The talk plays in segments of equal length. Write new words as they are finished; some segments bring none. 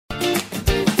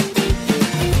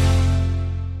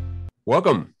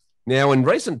Welcome. Now, in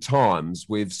recent times,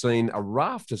 we've seen a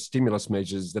raft of stimulus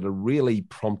measures that are really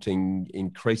prompting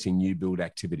increasing new build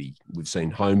activity. We've seen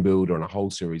home build and a whole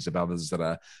series of others that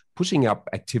are pushing up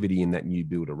activity in that new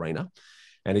build arena.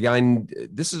 And again,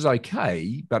 this is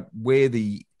okay, but where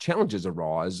the challenges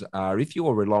arise are if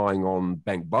you're relying on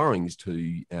bank borrowings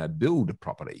to build a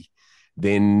property,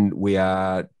 then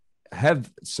have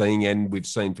seen, and we've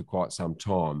seen for quite some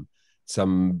time,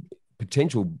 some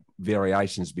potential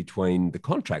variations between the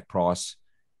contract price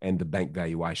and the bank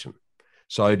valuation.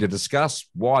 So to discuss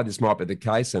why this might be the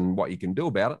case and what you can do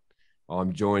about it,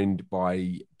 I'm joined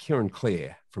by Kieran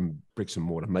Clare from Bricks and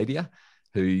Mortar Media,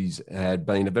 who's had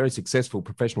been a very successful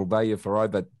professional valuer for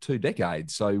over 2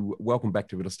 decades. So welcome back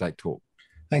to Real Estate Talk.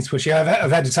 Thanks, Bushy.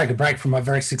 I've had to take a break from my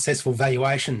very successful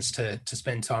valuations to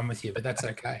spend time with you, but that's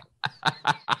okay.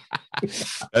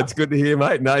 That's good to hear,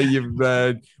 mate. No, you've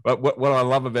what I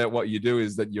love about what you do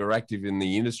is that you're active in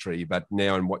the industry, but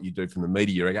now in what you do from the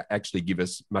media, you actually give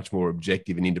us much more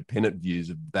objective and independent views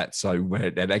of that. So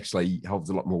that actually holds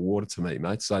a lot more water to me,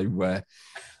 mate. So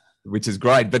which is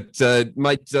great. But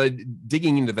mate,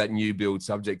 digging into that new build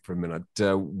subject for a minute,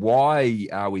 why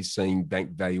are we seeing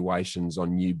bank valuations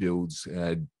on new builds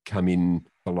come in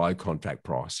below contract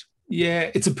price?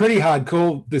 Yeah, it's a pretty hard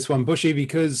call, this one, Bushy,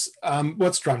 because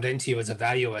what's drummed into you as a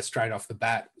valuer straight off the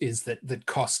bat is that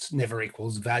cost never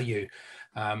equals value.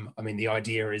 The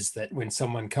idea is that when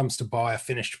someone comes to buy a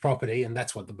finished property, and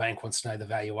that's what the bank wants to know the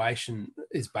valuation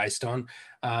is based on,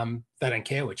 they don't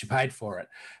care what you paid for it.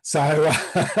 So,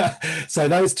 so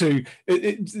those two,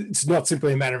 it's not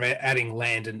simply a matter of adding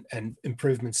land and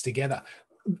improvements together.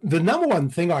 The number one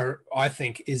thing I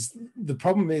think is the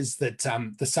problem is that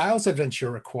the sales evidence you're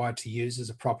required to use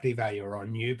as a property valuer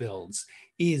on new builds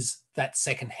is that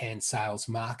secondhand sales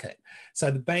market. So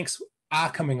the banks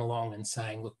are coming along and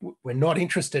saying, look, we're not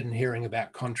interested in hearing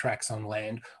about contracts on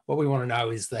land. What we want to know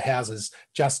is the houses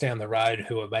just down the road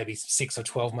who are maybe 6 or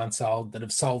 12 months old that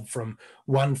have sold from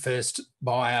one first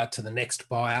buyer to the next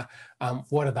buyer.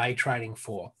 What are they trading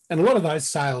for? And a lot of those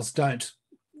sales don't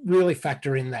really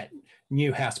factor in that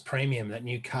new house premium, that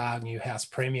new house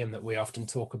premium that we often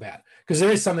talk about. Because there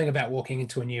is something about walking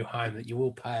into a new home that you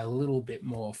will pay a little bit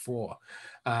more for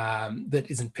that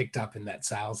isn't picked up in that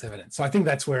sales evidence. So I think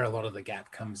that's where a lot of the gap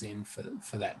comes in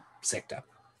for that sector.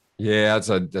 Yeah,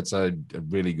 that's a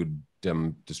really good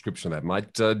description of that,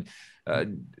 mate.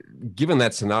 Given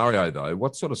that scenario, though,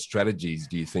 what sort of strategies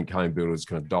do you think home builders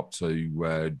can adopt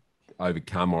to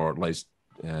overcome or at least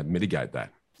mitigate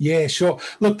that? Yeah, sure.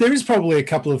 Look, there is probably a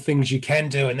couple of things you can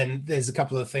do, and then there's a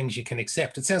couple of things you can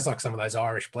accept. It sounds like some of those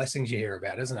Irish blessings you hear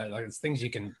about, isn't it? Like it's things you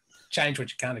can change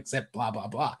what you can't accept, blah, blah,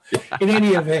 blah. In any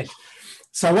event.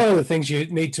 So one of the things you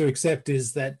need to accept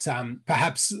is that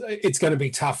perhaps it's going to be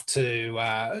tough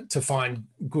to find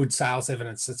good sales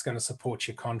evidence that's going to support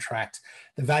your contract.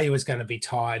 The value is going to be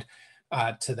tied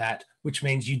to that, which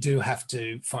means you do have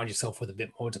to find yourself with a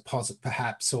bit more deposit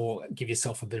perhaps, or give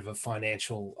yourself a bit of a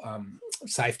financial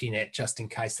safety net just in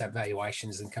case that valuation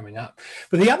isn't coming up.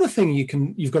 But the other thing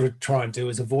you've got to try and do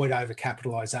is avoid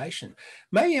overcapitalization.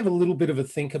 Maybe have a little bit of a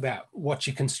think about what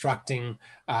you're constructing,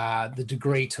 the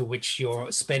degree to which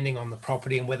you're spending on the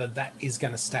property and whether that is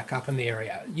going to stack up in the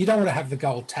area. You don't want to have the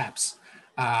gold taps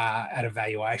at a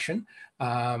valuation.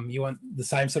 You want the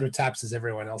same sort of taps as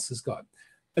everyone else has got.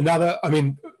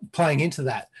 Playing into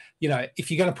that,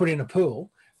 if you're going to put in a pool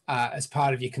as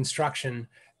part of your construction,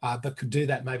 but could do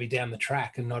that maybe down the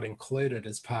track and not include it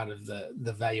as part of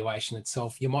the valuation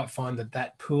itself, you might find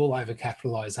that pool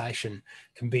overcapitalization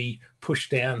can be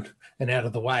pushed down and out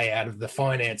of the way, out of the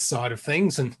finance side of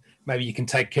things. And maybe you can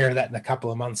take care of that in a couple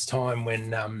of months' time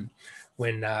when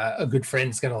a good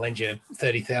friend's going to lend you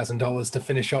 $30,000 to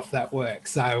finish off that work.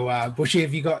 So, Bushy,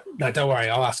 have you got... No, don't worry.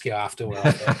 I'll ask you after.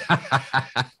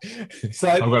 So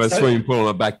I've got a swimming pool in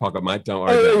my back pocket, mate. Don't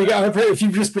worry. There you go. If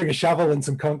you just bring a shovel and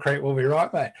some concrete, we'll be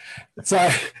right, mate. So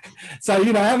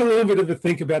have a little bit of a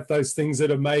think about those things that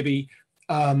are maybe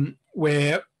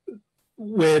where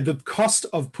the cost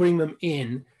of putting them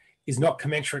in is not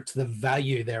commensurate to the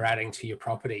value they're adding to your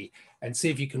property, and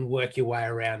see if you can work your way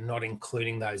around not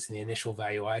including those in the initial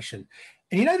valuation.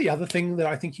 And the other thing that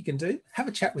I think you can do, have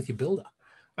a chat with your builder.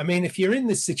 I mean, if you're in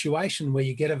this situation where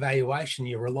you get a valuation,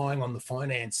 you're relying on the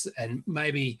finance, and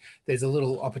maybe there's a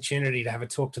little opportunity to have a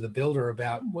talk to the builder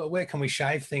about, well, where can we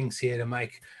shave things here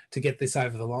to get this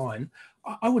over the line?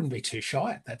 I wouldn't be too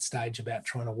shy at that stage about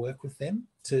trying to work with them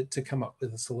to come up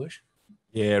with a solution.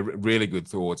 Yeah, really good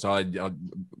thoughts.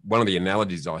 One of the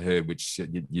analogies I heard, which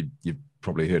you've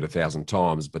probably heard 1,000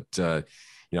 times, but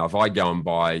if I go and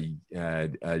buy a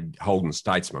Holden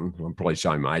Statesman, I'm probably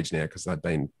showing my age now because they've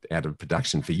been out of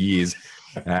production for years,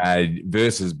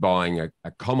 versus buying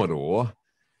a Commodore,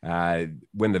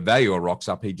 when the valuer rocks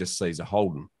up, he just sees a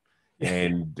Holden.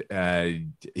 And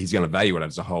he's going to value it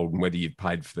as a Holden, whether you've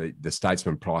paid for the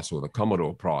Statesman price or the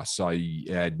Commodore price. So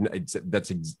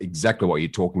that's exactly what you're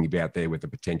talking about there with the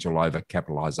potential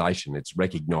over-capitalisation. It's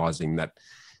recognising that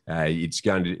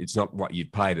it's not what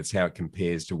you've paid, it's how it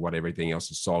compares to what everything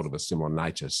else is sold of a similar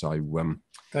nature. So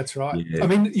that's right. Yeah. I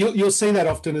mean, you'll see that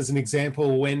often as an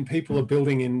example when people are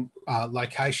building in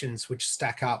locations which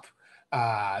stack up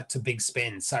to big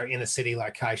spends. So in a city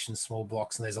location, small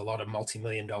blocks, and there's a lot of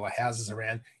multi-million-dollar houses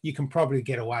around, you can probably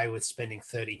get away with spending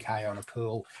 30K on a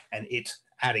pool and it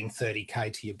adding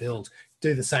 30K to your build.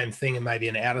 Do the same thing in maybe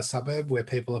an outer suburb where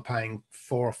people are paying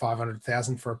 400,000 or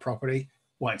 500,000 for a property,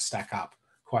 won't stack up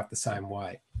quite the same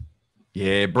way.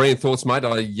 Yeah, brilliant thoughts, mate.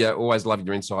 I always love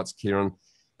your insights, Kieran.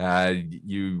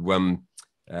 You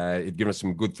have given us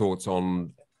some good thoughts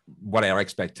on what our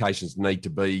expectations need to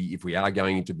be if we are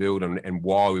going into build, and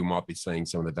why we might be seeing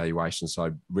some of the valuations.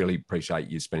 So really appreciate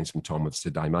you spending some time with us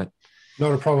today, mate.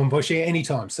 Not a problem, Bushy.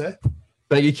 Anytime, sir.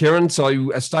 Thank you, Kieran.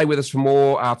 So stay with us for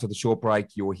more after the short break.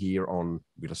 You're here on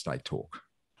Real Estate Talk.